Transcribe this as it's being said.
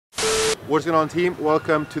What's going on, team?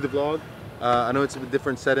 Welcome to the vlog. I know it's a bit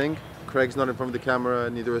different setting. Craig's not in front of the camera,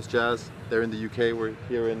 neither is Jazz. They're in the UK, we're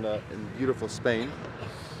here in beautiful Spain.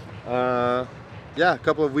 Yeah, a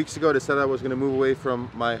couple of weeks ago I decided I was going to move away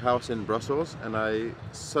from my house in Brussels, and I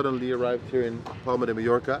suddenly arrived here in Palma de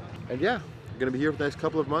Mallorca. And yeah, we're going to be here for the next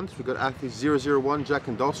couple of months. We got athlete 001,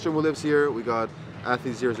 Jacqueline Dahlstrom, who lives here. We got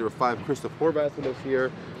athlete 005, Christoph Horvath, who lives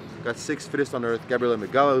here. Got 6 Fittest on Earth, Gabriela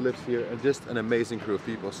Megala, who lives here, and just an amazing crew of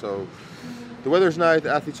people. So the weather's nice,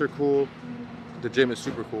 the athletes are cool, the gym is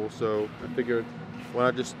super cool. So I figured, why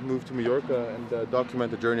not just move to Mallorca and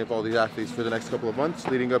document the journey of all these athletes for the next couple of months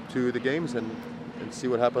leading up to the games and see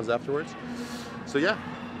what happens afterwards. So yeah,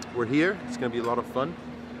 we're here. It's going to be a lot of fun.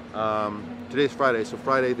 Today's Friday, so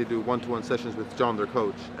Friday they do one-to-one sessions with John, their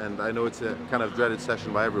coach, and I know it's a kind of dreaded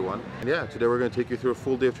session by everyone. And yeah, today we're going to take you through a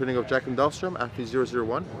full day of training of Jacqueline Dahlstrom, athlete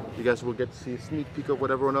 001. You guys will get to see a sneak peek of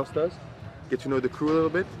what everyone else does, get to know the crew a little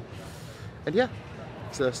bit, and yeah,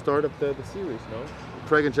 it's the start of the series, no?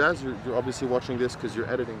 Craig and Jazz, you're obviously watching this because you're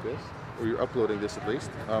editing this, or you're uploading this at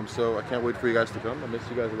least, so I can't wait for you guys to come. I miss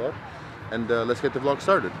you guys a lot, and let's get the vlog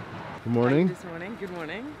started. Good morning. This morning. Good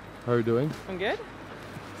morning. How are you doing? I'm good.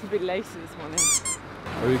 It's a bit lazy this morning.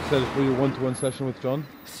 Are you excited for your one-to-one session with John?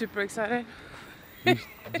 Super excited. Do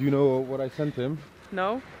you know what I sent him?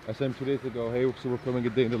 No. I sent him 2 days ago, hey, so we're filming a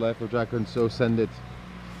day in the life of Jacqueline, so send it.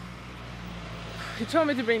 He told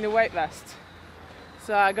me to bring the weight vest,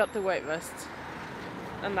 so I got the weight vest,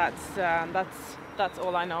 and that's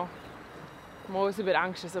all I know. I'm always a bit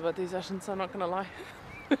anxious about these sessions, so I'm not gonna lie.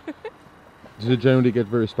 Does it generally get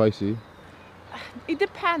very spicy? It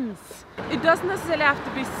depends. It doesn't necessarily have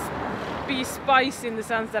to be spicy in the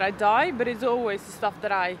sense that I die, but it's always the stuff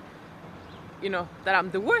that that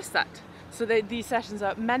I'm the worst at. So these sessions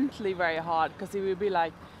are mentally very hard, because it will be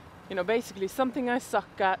like, basically something I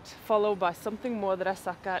suck at, followed by something more that I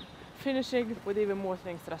suck at, finishing with even more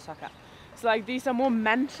things that I suck at. So like these are more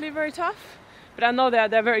mentally very tough, but I know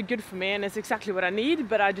they're very good for me, and it's exactly what I need.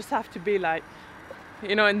 But I just have to be like,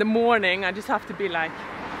 in the morning, I just have to be like,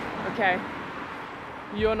 okay,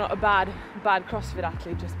 you're not a bad CrossFit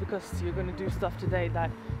athlete just because you're going to do stuff today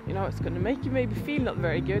that it's going to make you maybe feel not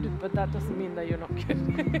very good, but that doesn't mean that you're not good.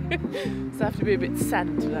 So I have to be a bit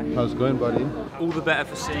zen today. How's it going, buddy? All the better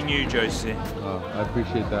for seeing you, Josie. Oh, I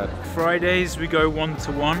appreciate that. Fridays we go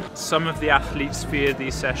one-to-one. Some of the athletes fear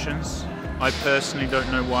these sessions. I personally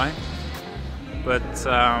don't know why, but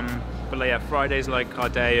yeah, Friday's like our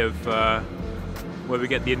day of where we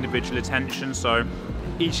get the individual attention. So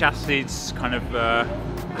each athlete's kind of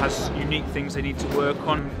has unique things they need to work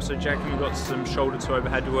on. So Jacqueline, we've got some shoulder to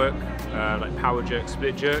overhead work, like power jerks,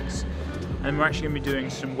 split jerks, and we're actually going to be doing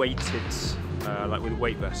some weighted, like with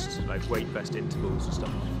weight vest intervals and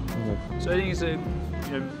stuff. Okay. So I think it's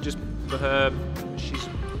just for her, she's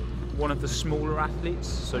one of the smaller athletes,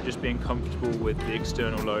 so just being comfortable with the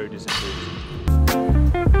external load is important.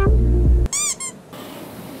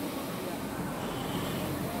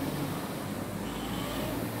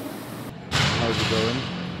 how's it going?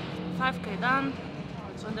 5K done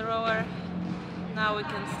on the rower. Now we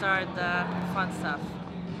can start the fun stuff,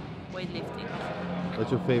 weightlifting.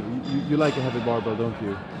 What's your favorite? You like a heavy barbell, don't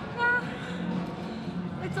you? Yeah,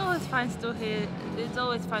 it's always fun to hit. It's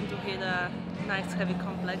always fun to hit a nice heavy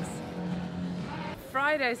complex.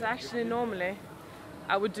 Fridays actually normally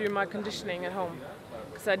I would do my conditioning at home,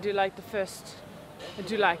 because I do like a first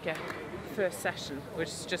session, which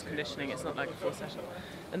is just conditioning. It's not like a full session.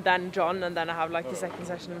 And then John, and then I have like the second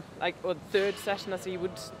session, or the third session as he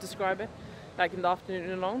would describe it, like in the afternoon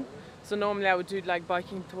alone. So normally I would do like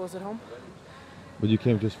biking tours at home. But you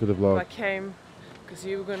came just for the vlog. I came because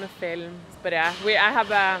you were gonna film. But yeah, I have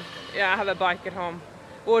a bike at home,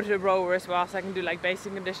 or the rower as well, so I can do like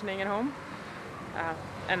basic conditioning at home.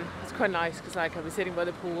 And it's quite nice because like I'll be sitting by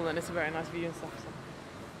the pool and it's a very nice view and stuff. So.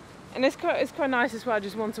 And it's quite nice as well,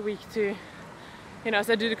 just once a week to.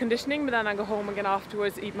 So I do the conditioning, but then I go home again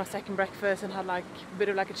afterwards, eat my second breakfast, and have like a bit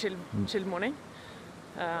of like a chill morning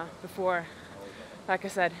before, like I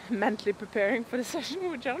said, mentally preparing for the session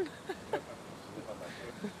with John.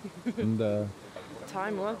 And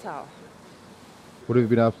time will tell. what have you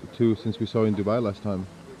been up to since we saw you in Dubai last time?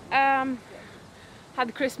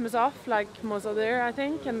 Had Christmas off, like most of the year, I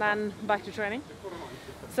think, and then back to training.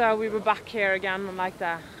 So we were back here again on like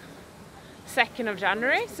the 2nd of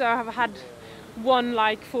January. So I've had one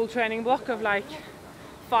like full training block of like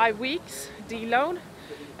 5 weeks deload,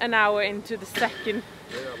 and now we're into the second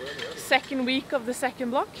week of the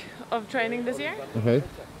second block of training this year. Okay.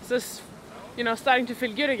 So it's, starting to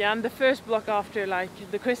feel good again. The first block after like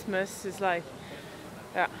the Christmas is like,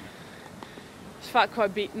 yeah, it's felt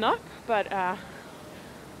quite beaten up, but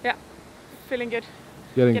yeah, feeling good.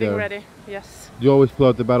 Getting Getting there. ready, yes. Do you always pull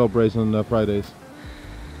out the battle brace on Fridays?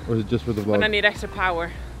 Or is it just for the vlog? When I need extra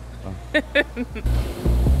power. Oh.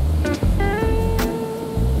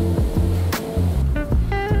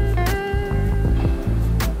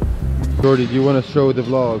 Jordy, do you want to show the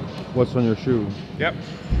vlog what's on your shoe? Yep.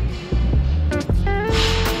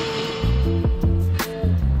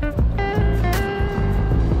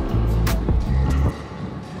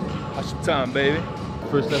 That's your time, baby.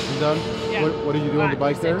 First lesson done? Yeah. What do you do on the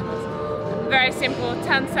bike there? Very simple,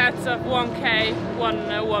 10 sets of 1K,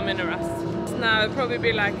 1 minute rest. So now it'll probably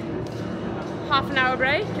be like half an hour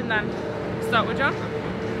break and then start with John.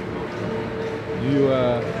 You,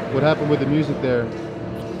 what happened with the music there?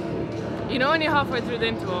 You know when you're halfway through the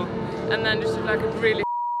interval and then just like a really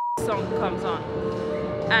song comes on.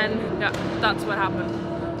 And yeah, that's what happened.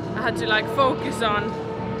 I had to like focus on,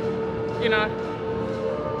 you know,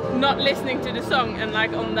 not listening to the song and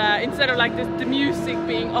like on the, instead of like the music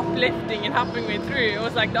being uplifting and helping me through, it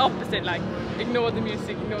was like the opposite, like ignore the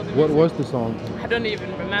music, ignore the music. What was the song? I don't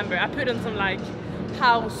even remember. I put on some like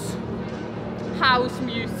house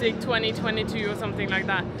music 2022 or something like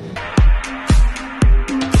that.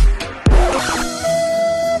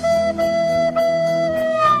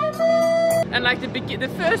 And like the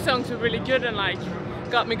first songs were really good and like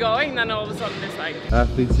got me going, then all of a sudden it's like...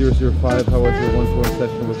 Athlete 005, how was your one-to-one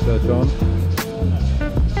session with John?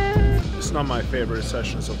 It's not my favorite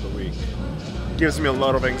sessions of the week. It gives me a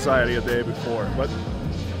lot of anxiety a day before, but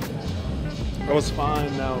it was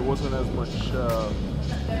fine now. It wasn't as much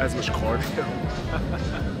cardio.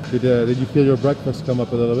 Did you feel your breakfast come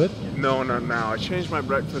up a little bit? No, not now. I changed my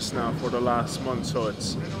breakfast now for the last month, so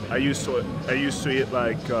it's I used to eat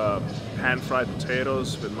like pan-fried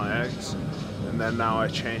potatoes with my eggs. And then now I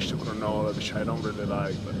changed to granola, which I don't really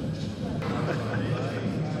like. But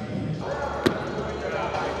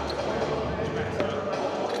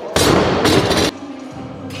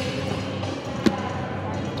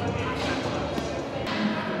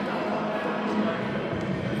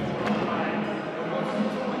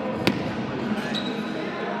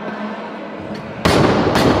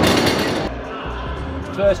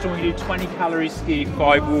First one, we do 20 calorie ski,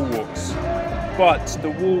 5 wall walks. But the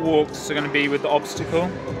wall walks are going to be with the obstacle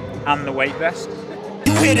and the weight vest.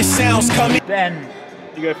 You hear the sounds coming. Then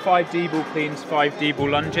you go 5 D-ball cleans, 5 D-ball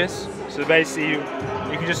lunges. So basically you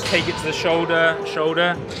can just take it to the shoulder,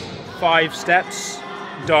 5 steps,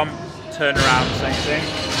 dump, turn around, same thing.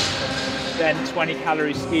 Then 20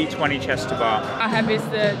 calorie ski, 20 chest to bar. I have is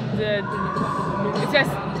it says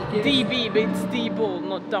DB, but it's D-ball,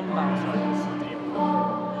 not dumbbell.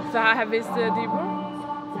 So I have is the D-ball.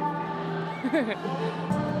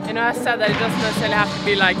 You know, I said that it doesn't necessarily have to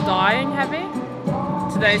be like dying heavy.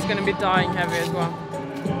 Today is going to be dying heavy as well.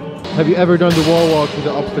 Have you ever done the wall walk with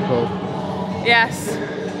the obstacle? Yes,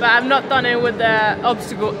 but I've not done it with the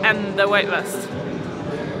obstacle and the weight vest.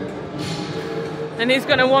 And he's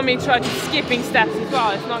going to want me to try to skipping steps as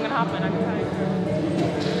well. It's not going to happen, I can tell you.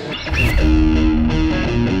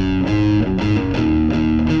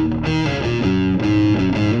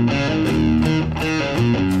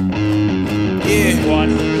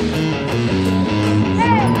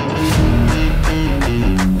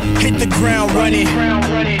 Hit the ground running.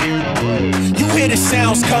 You hear the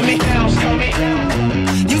sounds coming.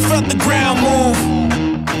 You felt the ground move.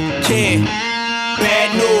 Yeah, bad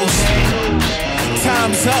news.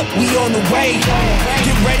 Time's up, we on the way.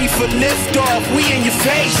 Get ready for liftoff, we in your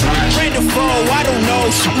face. Friend or foe, I don't know,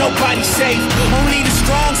 nobody's safe. Only the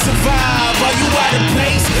strong survive, are you out of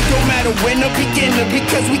place? Don't matter when or beginner,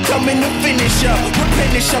 because we coming to finish up.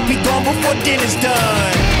 Replenish up, be gone before dinner's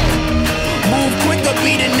done. Move quicker,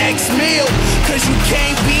 be the next meal. Cause you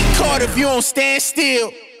can't be caught if you don't stand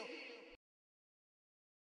still.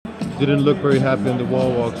 Didn't look very happy on the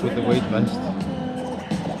wall walks with the weight vest.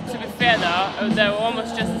 To be fair though, they were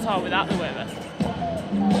almost just as hard without the weight vest.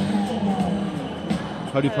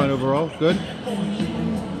 How do you find overall? Good?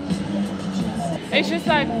 It's just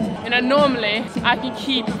like, you know, normally I can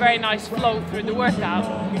keep a very nice flow through the workout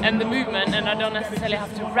and the movement, and I don't necessarily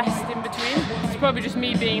have to rest in between. It's probably just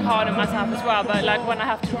me being hard on myself as well, but like when I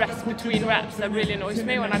have to rest between reps, that really annoys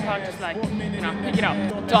me when I can't just like, you know, pick it up.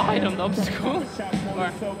 Died on the obstacle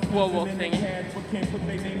or wall walk thingy.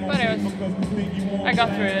 But anyways, I got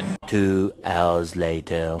through it. 2 hours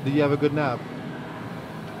later. Did you have a good nap?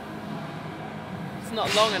 It's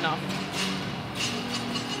not long enough.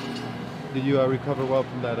 Did you recover well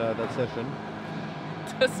from that session?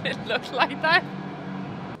 Does it look like that?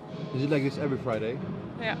 Is it like this every Friday?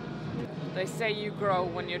 Yeah. They say you grow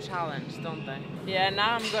when you're challenged, don't they? Yeah,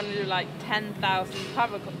 now I'm gonna do like 10,000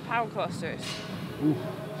 power clusters. Ooh.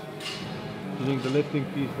 you think the lifting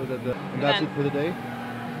piece for and that's it for the day?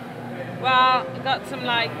 Well, I got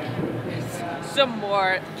some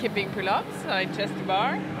more kipping pull-ups, like chest to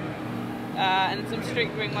bar, and some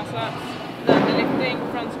strict ring muscle-ups, then the lifting,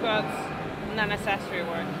 front squats, and then accessory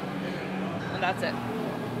work, and that's it.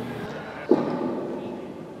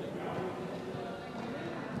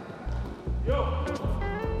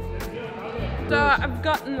 So I've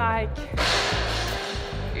gotten like,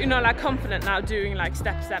 you know, like confident now doing like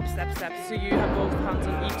step, step, step, step, so you have both hands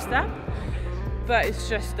on each step. But it's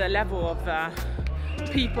just the level of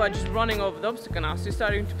people are just running over the obstacle now. So you're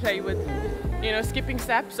starting to play with, you know, skipping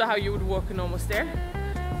steps, so how you would walk a normal stair.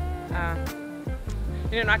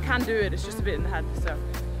 You know, I can do it, it's just a bit in the head. So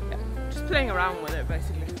yeah, just playing around with it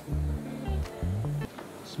basically.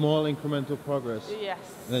 Small incremental progress. Yes.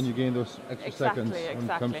 And then you gain those extra seconds when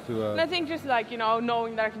it comes to... And I think just like, you know,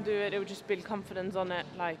 knowing that I can do it, it would just build confidence on it.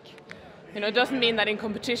 Like, you know, it doesn't mean that in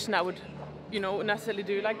competition I would, you know, necessarily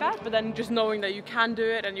do like that, but then just knowing that you can do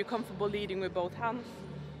it and you're comfortable leading with both hands.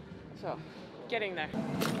 So, getting there.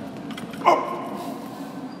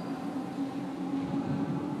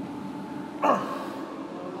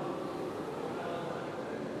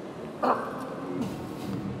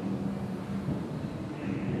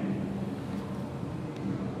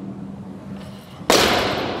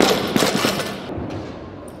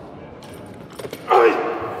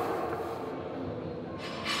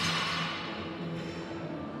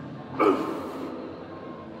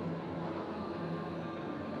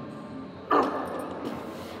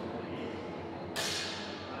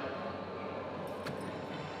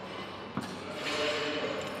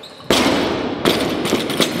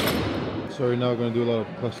 So you're now going to do a lot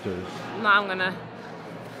of clusters. Now I'm going to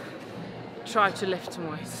try to lift some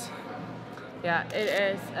weights. Yeah,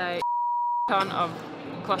 it is a ton of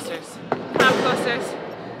clusters. Hand clusters,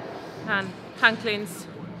 and hand cleans,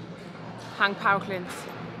 hand power cleans,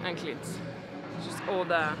 and cleans. It's just all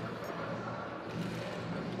the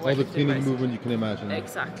cleaning movement you can imagine.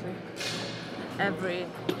 Exactly. Every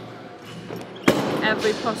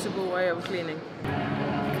possible way of cleaning.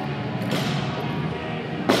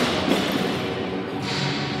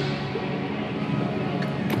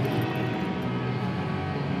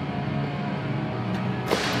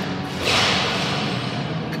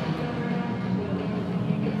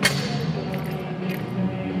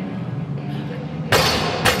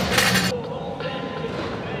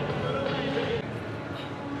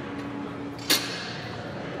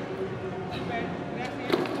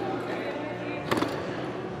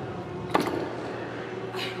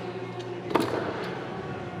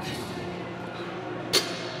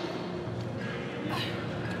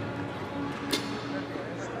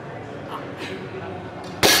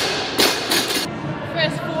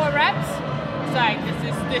 First 4 reps, it's like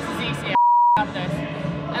this is easy, I have this,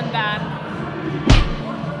 and then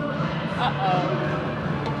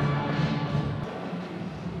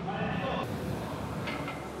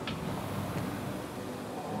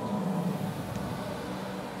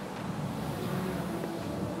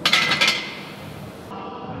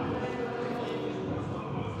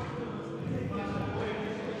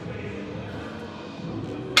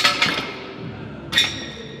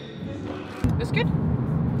it was good.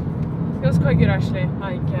 It was quite good actually.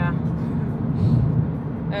 Like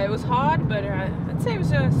it was hard, but I'd say it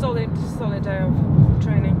was a solid day of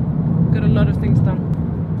training. Got a lot of things done.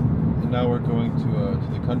 And now we're going to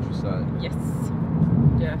the countryside. Yes.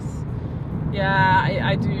 Yes. Yeah,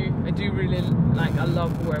 I do really like. I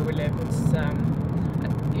love where we live. It's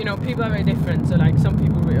you know, people are very different. So like some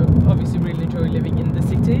people obviously really enjoy living in the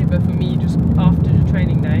city, but for me, just after the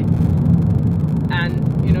training day,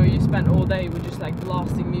 and you know, you spend all day with just like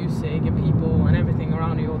blasting music and people and everything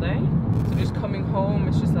around you all day. So just coming home,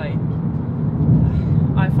 it's just like,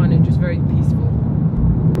 I find it just very peaceful.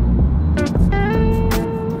 I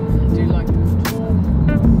do like that.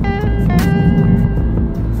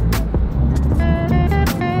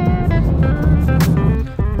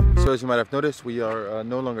 So as you might have noticed, we are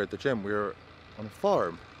no longer at the gym. We're on a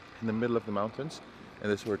farm in the middle of the mountains,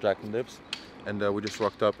 and this is where Jacqueline lives. And we just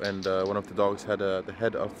walked up, and one of the dogs had the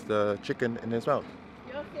head of the chicken in his mouth.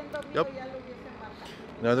 Yep.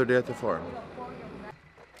 Another day at the farm.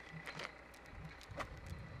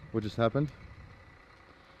 What just happened?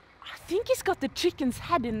 I think he's got the chicken's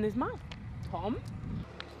head in his mouth. Tom?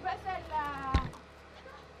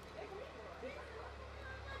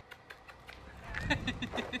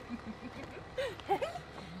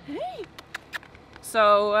 Hey.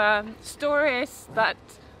 So, story is that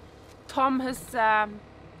Tom has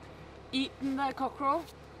eaten the cockerel.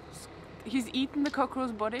 He's eaten the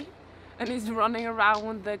cockerel's body, and he's running around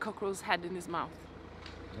with the cockerel's head in his mouth.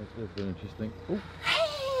 That's very interesting. Ooh.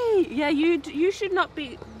 Hey! Yeah, you should not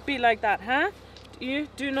be like that, huh? You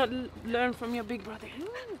do not learn from your big brother.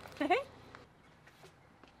 Hey?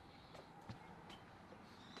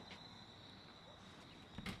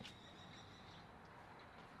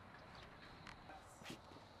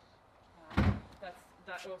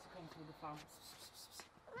 That also comes with the farm.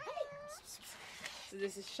 So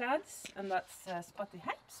this is shads, and that's spotty.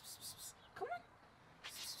 Hey, come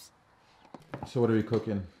on. So what are you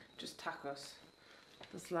cooking? Just tacos.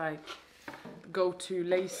 That's like go-to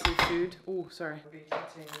lazy food. Oh, sorry. We'll be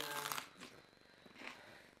cutting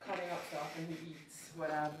up stuff, and he eats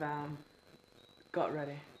what I've got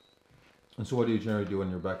ready. And so what do you generally do when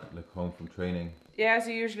you're back like home from training? Yeah, so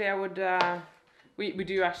usually I would. We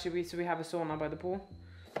do actually. So we have a sauna by the pool.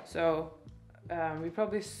 So we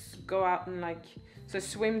probably go out and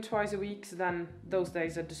swim twice a week. So then those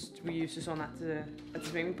days we use the sauna at the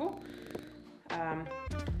swimming pool.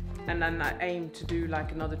 And then I aim to do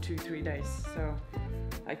like another 2-3 days. So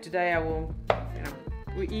like today I will,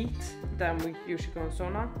 we eat, then we usually go in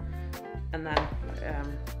sauna, and then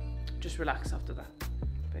just relax after that,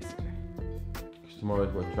 basically. Tomorrow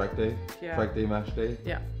is what, track day? Yeah. Track day, mash day?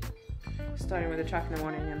 Yeah. Starting with the track in the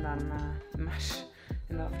morning and then mash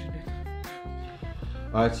in the afternoon.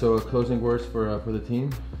 Alright, so closing words for the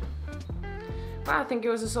team? Well, I think it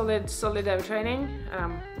was a solid day of training.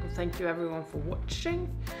 Thank you everyone for watching.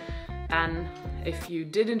 And if you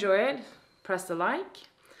did enjoy it, press the like.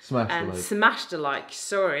 Smash the like,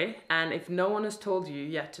 sorry. And if no one has told you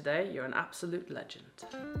yet today, you're an absolute legend.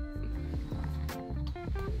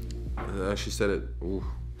 She said it. Ooh.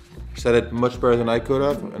 She said it much better than I could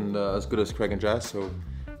have, and as good as Craig and Jazz. So,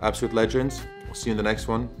 absolute legends. We'll see you in the next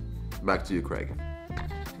one. Back to you, Craig.